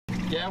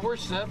Yeah, we're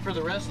set for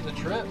the rest of the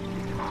trip.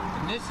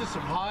 And this is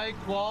some high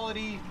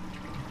quality,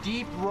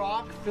 deep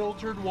rock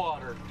filtered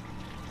water.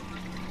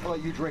 I'll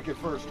let you drink it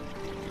first.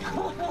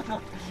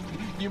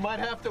 You might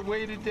have to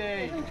wait a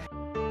day.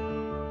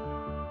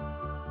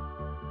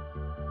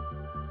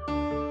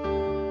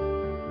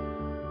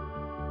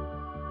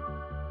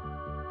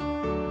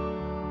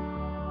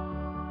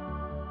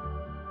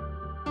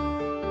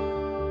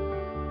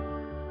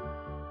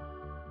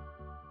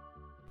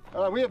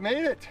 We have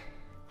made it.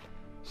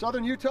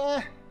 Southern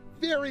Utah,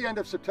 very end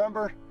of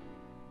September.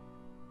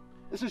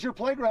 This is your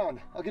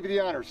playground. I'll give you the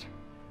honors.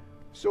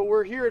 So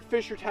we're here at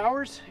Fisher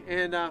Towers,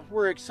 and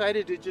we're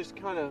excited to just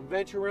kind of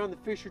venture around the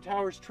Fisher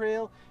Towers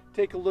Trail,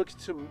 take a look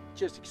at some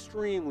just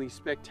extremely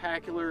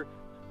spectacular,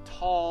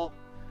 tall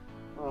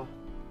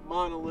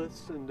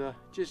monoliths, and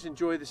just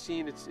enjoy the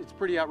scene. It's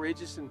pretty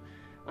outrageous, and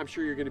I'm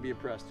sure you're going to be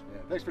impressed.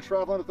 Yeah, thanks for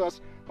traveling with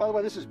us. By the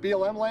way, this is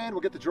BLM land.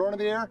 We'll get the drone in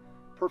the air.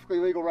 Perfectly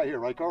legal right here,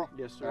 right, Carl?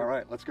 Yes, sir. All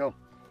right, let's go.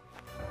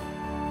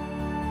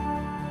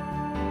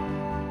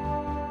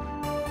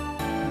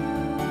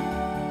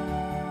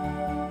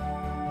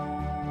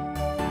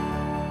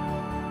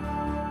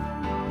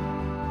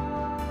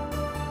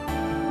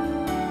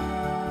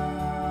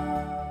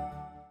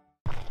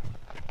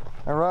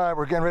 All right,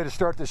 we're getting ready to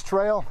start this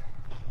trail.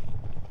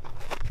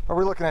 What are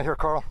we looking at here,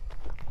 Carl?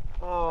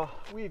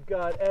 We've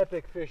got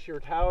epic Fisher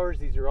Towers.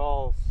 These are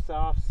all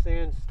soft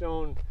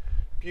sandstone,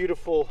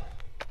 beautiful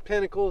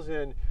pinnacles,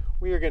 and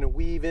we are going to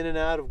weave in and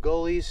out of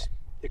gullies,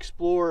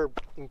 explore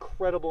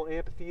incredible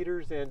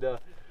amphitheaters, and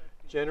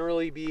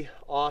generally be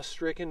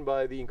awe-stricken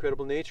by the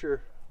incredible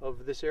nature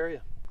of this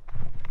area.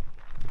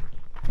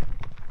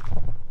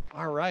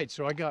 All right,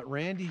 so I got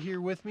Randy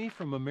here with me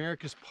from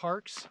America's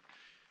Parks,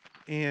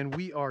 and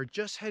we are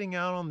just heading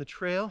out on the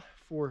trail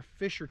for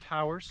Fisher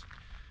Towers.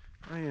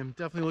 I am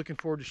definitely looking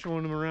forward to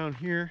showing them around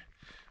here.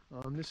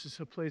 This is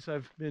a place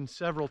I've been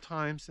several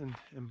times and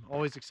am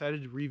always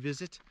excited to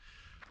revisit.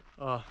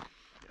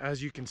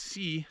 As you can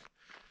see,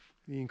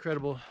 the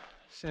incredible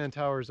sand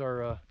towers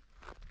are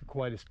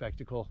quite a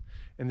spectacle,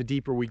 and the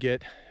deeper we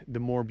get, the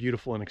more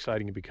beautiful and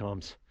exciting it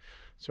becomes.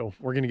 So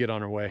we're gonna get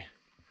on our way.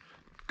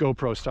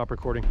 GoPro, stop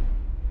recording.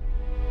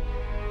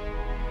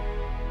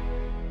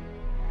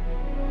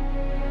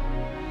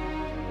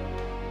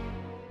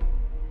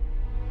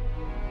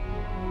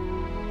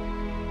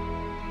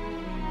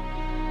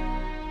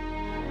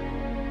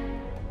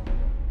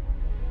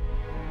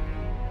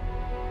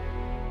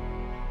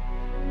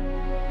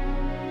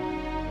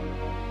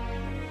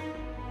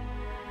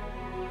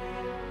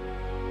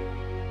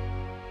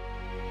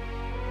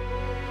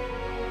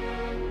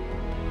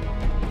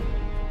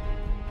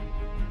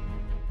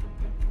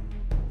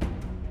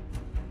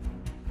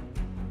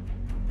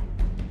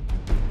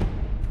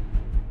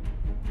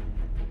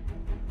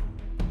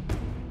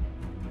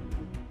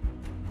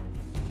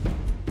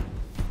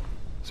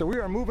 So we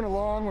are moving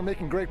along. We're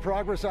making great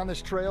progress on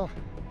this trail.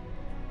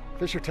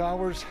 Fisher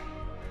Towers,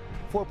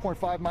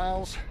 4.5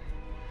 miles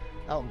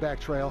out and back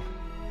trail.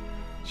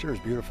 Sure is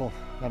beautiful.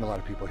 Not a lot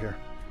of people here.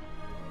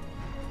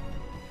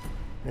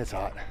 It's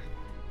hot.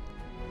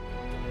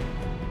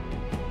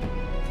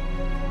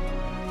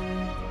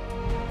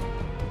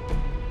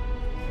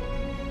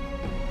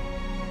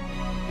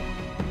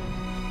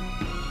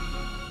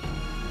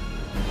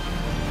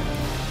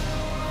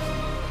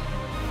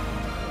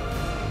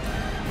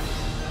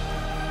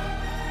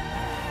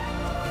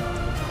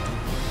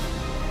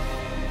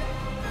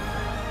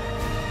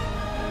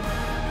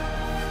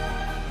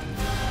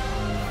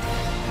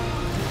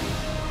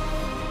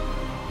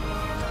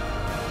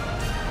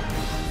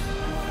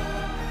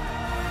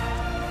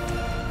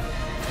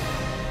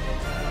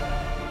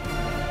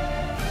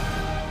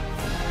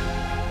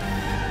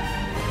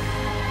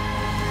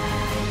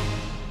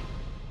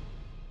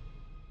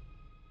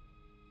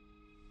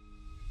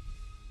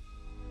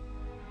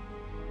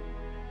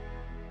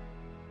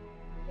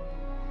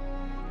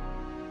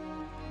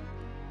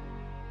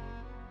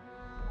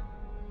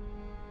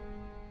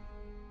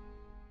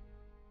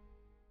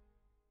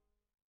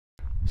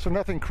 So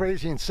nothing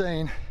crazy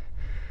insane.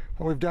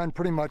 Well, we've done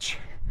pretty much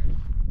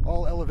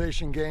all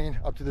elevation gain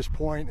up to this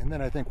point, and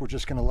then I think we're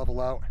just going to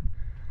level out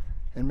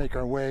and make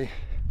our way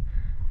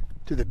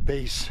to the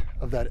base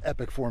of that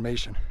epic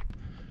formation.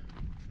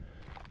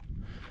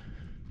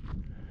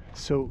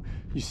 So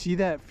you see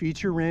that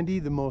feature, Randy,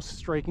 the most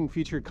striking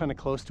feature kind of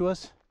close to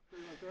us?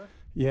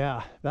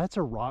 Yeah, that's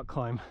a rock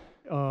climb.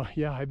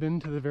 Yeah, I've been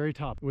to the very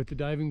top with the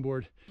diving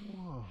board.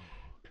 Whoa.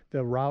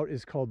 The route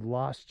is called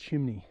Lost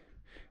Chimney.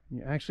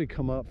 You actually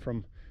come up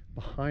from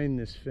behind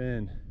this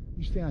fin.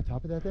 You stay on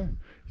top of that thing?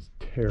 It's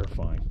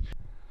terrifying.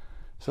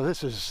 So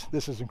this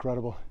is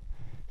incredible.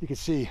 You can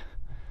see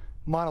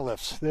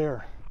monoliths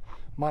there,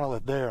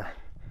 monolith there,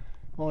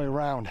 all the way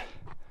around.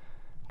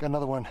 Got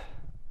another one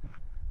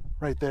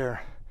right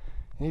there.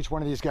 And each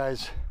one of these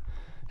guys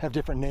have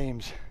different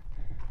names.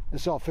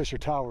 It's all Fisher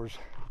Towers,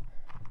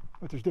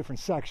 but there's different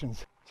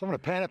sections. So I'm gonna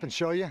pan up and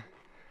show you.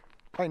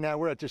 Right now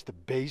we're at just the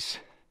base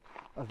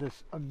of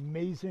this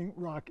amazing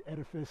rock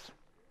edifice,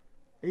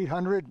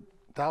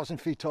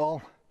 800,000 feet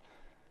tall,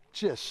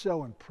 Just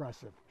so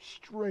impressive,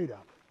 straight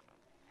up.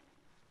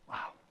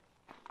 Wow.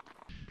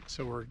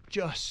 So we're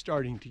just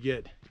starting to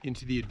get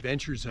into the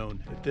adventure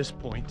zone at this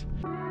point.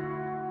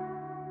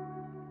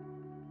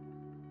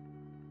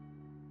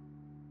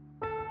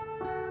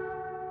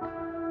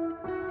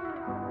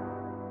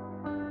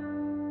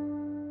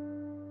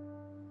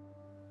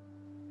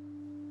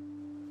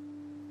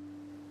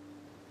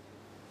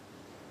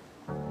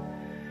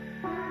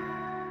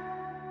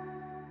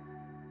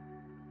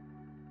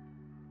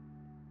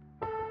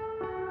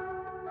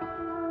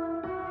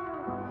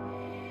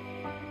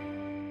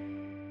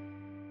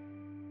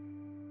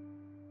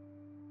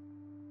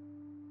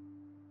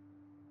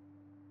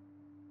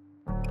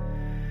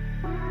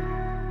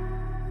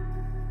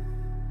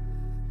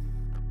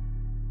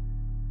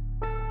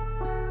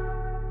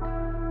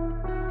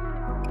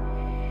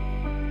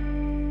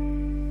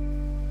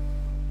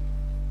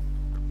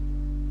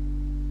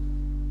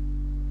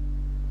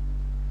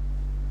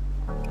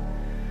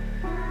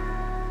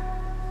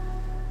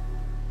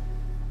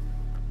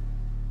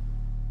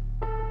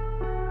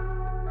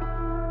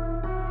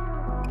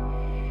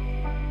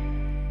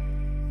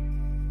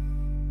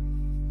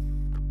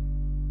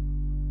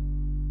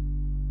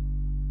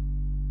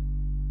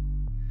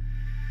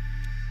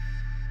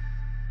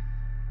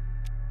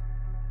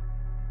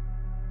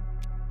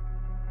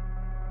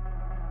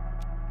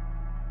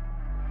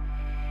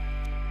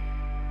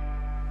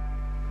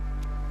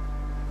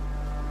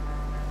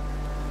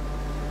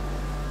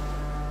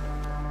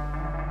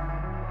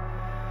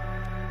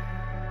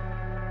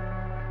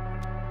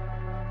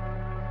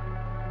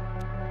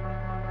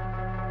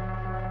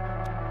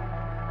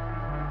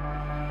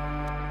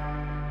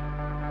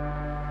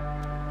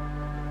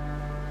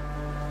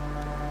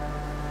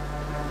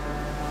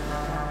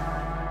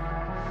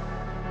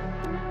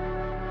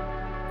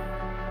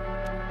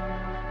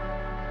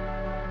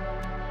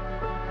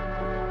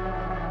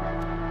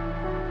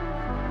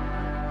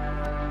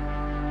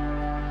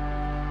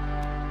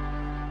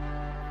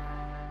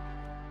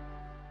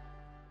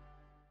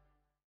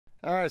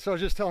 All right, so I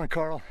was just telling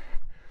Carl,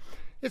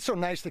 it's so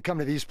nice to come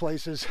to these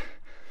places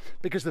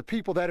because the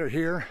people that are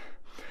here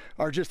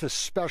are just a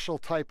special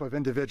type of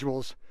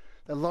individuals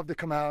that love to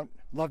come out,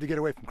 love to get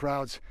away from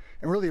crowds,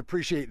 and really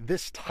appreciate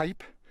this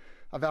type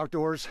of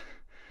outdoors.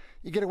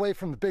 You get away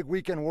from the big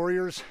weekend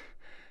warriors,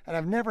 and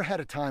I've never had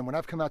a time when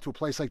I've come out to a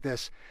place like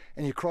this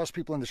and you cross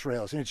people in the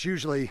trails, and it's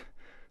usually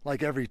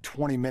like every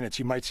 20 minutes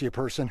you might see a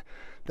person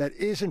that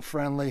isn't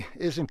friendly,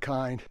 isn't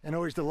kind, and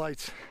always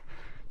delights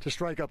to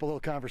strike up a little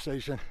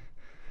conversation,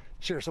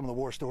 share some of the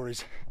war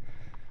stories,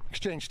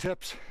 exchange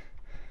tips,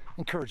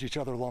 encourage each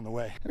other along the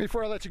way. And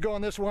before I let you go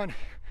on this one,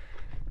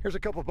 here's a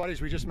couple of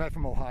buddies we just met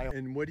from Ohio.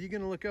 And what are you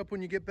going to look up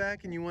when you get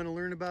back and you want to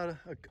learn about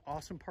an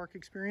awesome park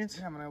experience?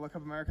 Yeah, I'm going to look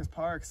up America's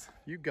parks.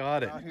 You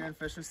got it. Out here in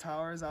Fisher's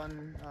Towers out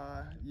in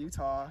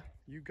Utah.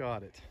 You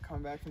got it.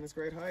 Coming back from this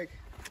great hike.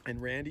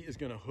 And Randy is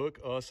going to hook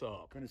us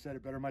up. Couldn't have said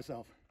it better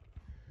myself.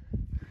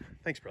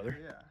 Thanks, brother.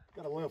 Yeah.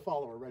 Got a loyal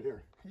follower right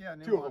here. Yeah,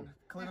 new Two one. of them.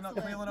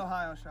 Cleveland,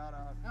 Ohio, shout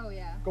out. Oh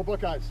yeah. Go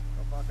Buckeyes.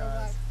 Go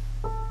Buckeyes.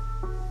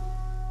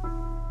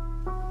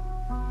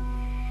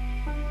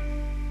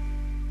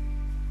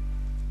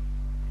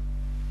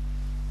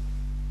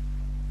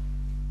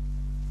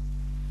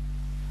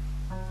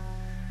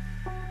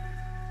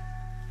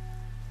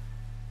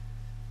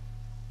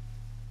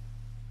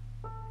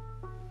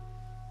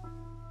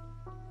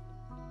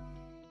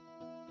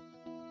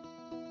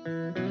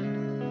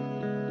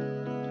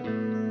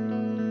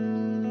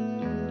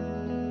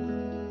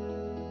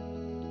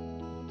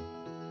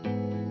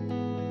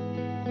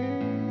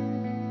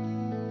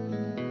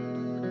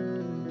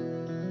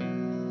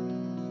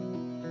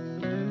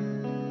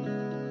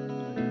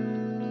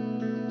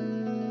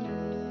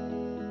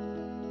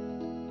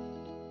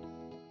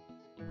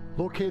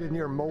 Located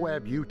near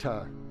Moab,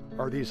 Utah,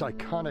 are these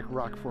iconic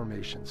rock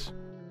formations.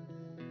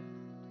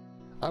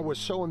 I was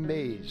so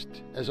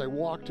amazed as I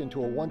walked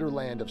into a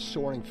wonderland of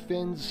soaring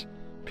fins,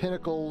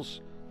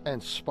 pinnacles,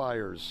 and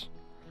spires.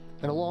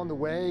 And along the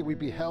way, we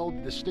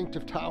beheld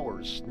distinctive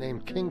towers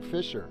named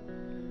Kingfisher,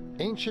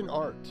 ancient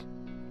art,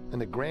 and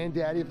the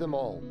granddaddy of them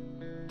all,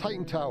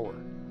 Titan Tower,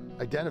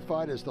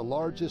 identified as the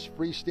largest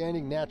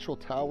freestanding natural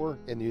tower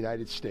in the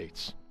United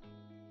States.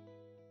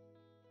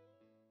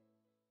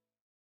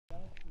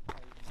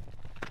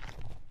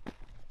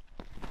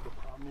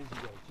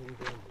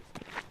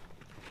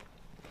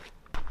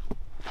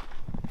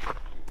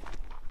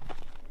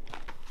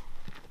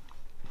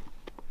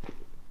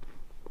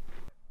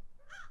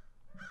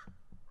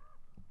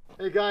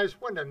 Hey guys,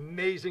 what an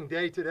amazing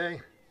day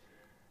today.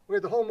 We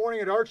had the whole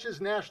morning at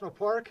Arches National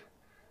Park.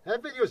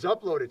 That video is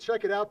uploaded,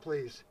 check it out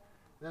please.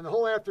 And then the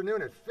whole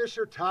afternoon at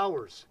Fisher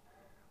Towers.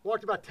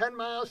 Walked about 10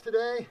 miles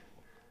today.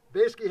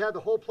 Basically had the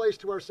whole place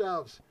to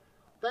ourselves.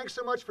 Thanks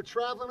so much for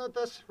traveling with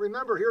us.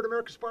 Remember, here at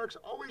America's Parks,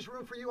 always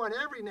room for you on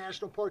every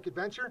national park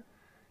adventure.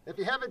 If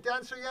you haven't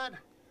done so yet,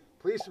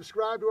 please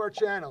subscribe to our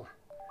channel.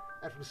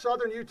 And from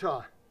Southern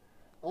Utah,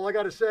 all I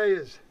gotta say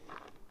is,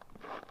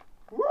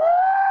 woo!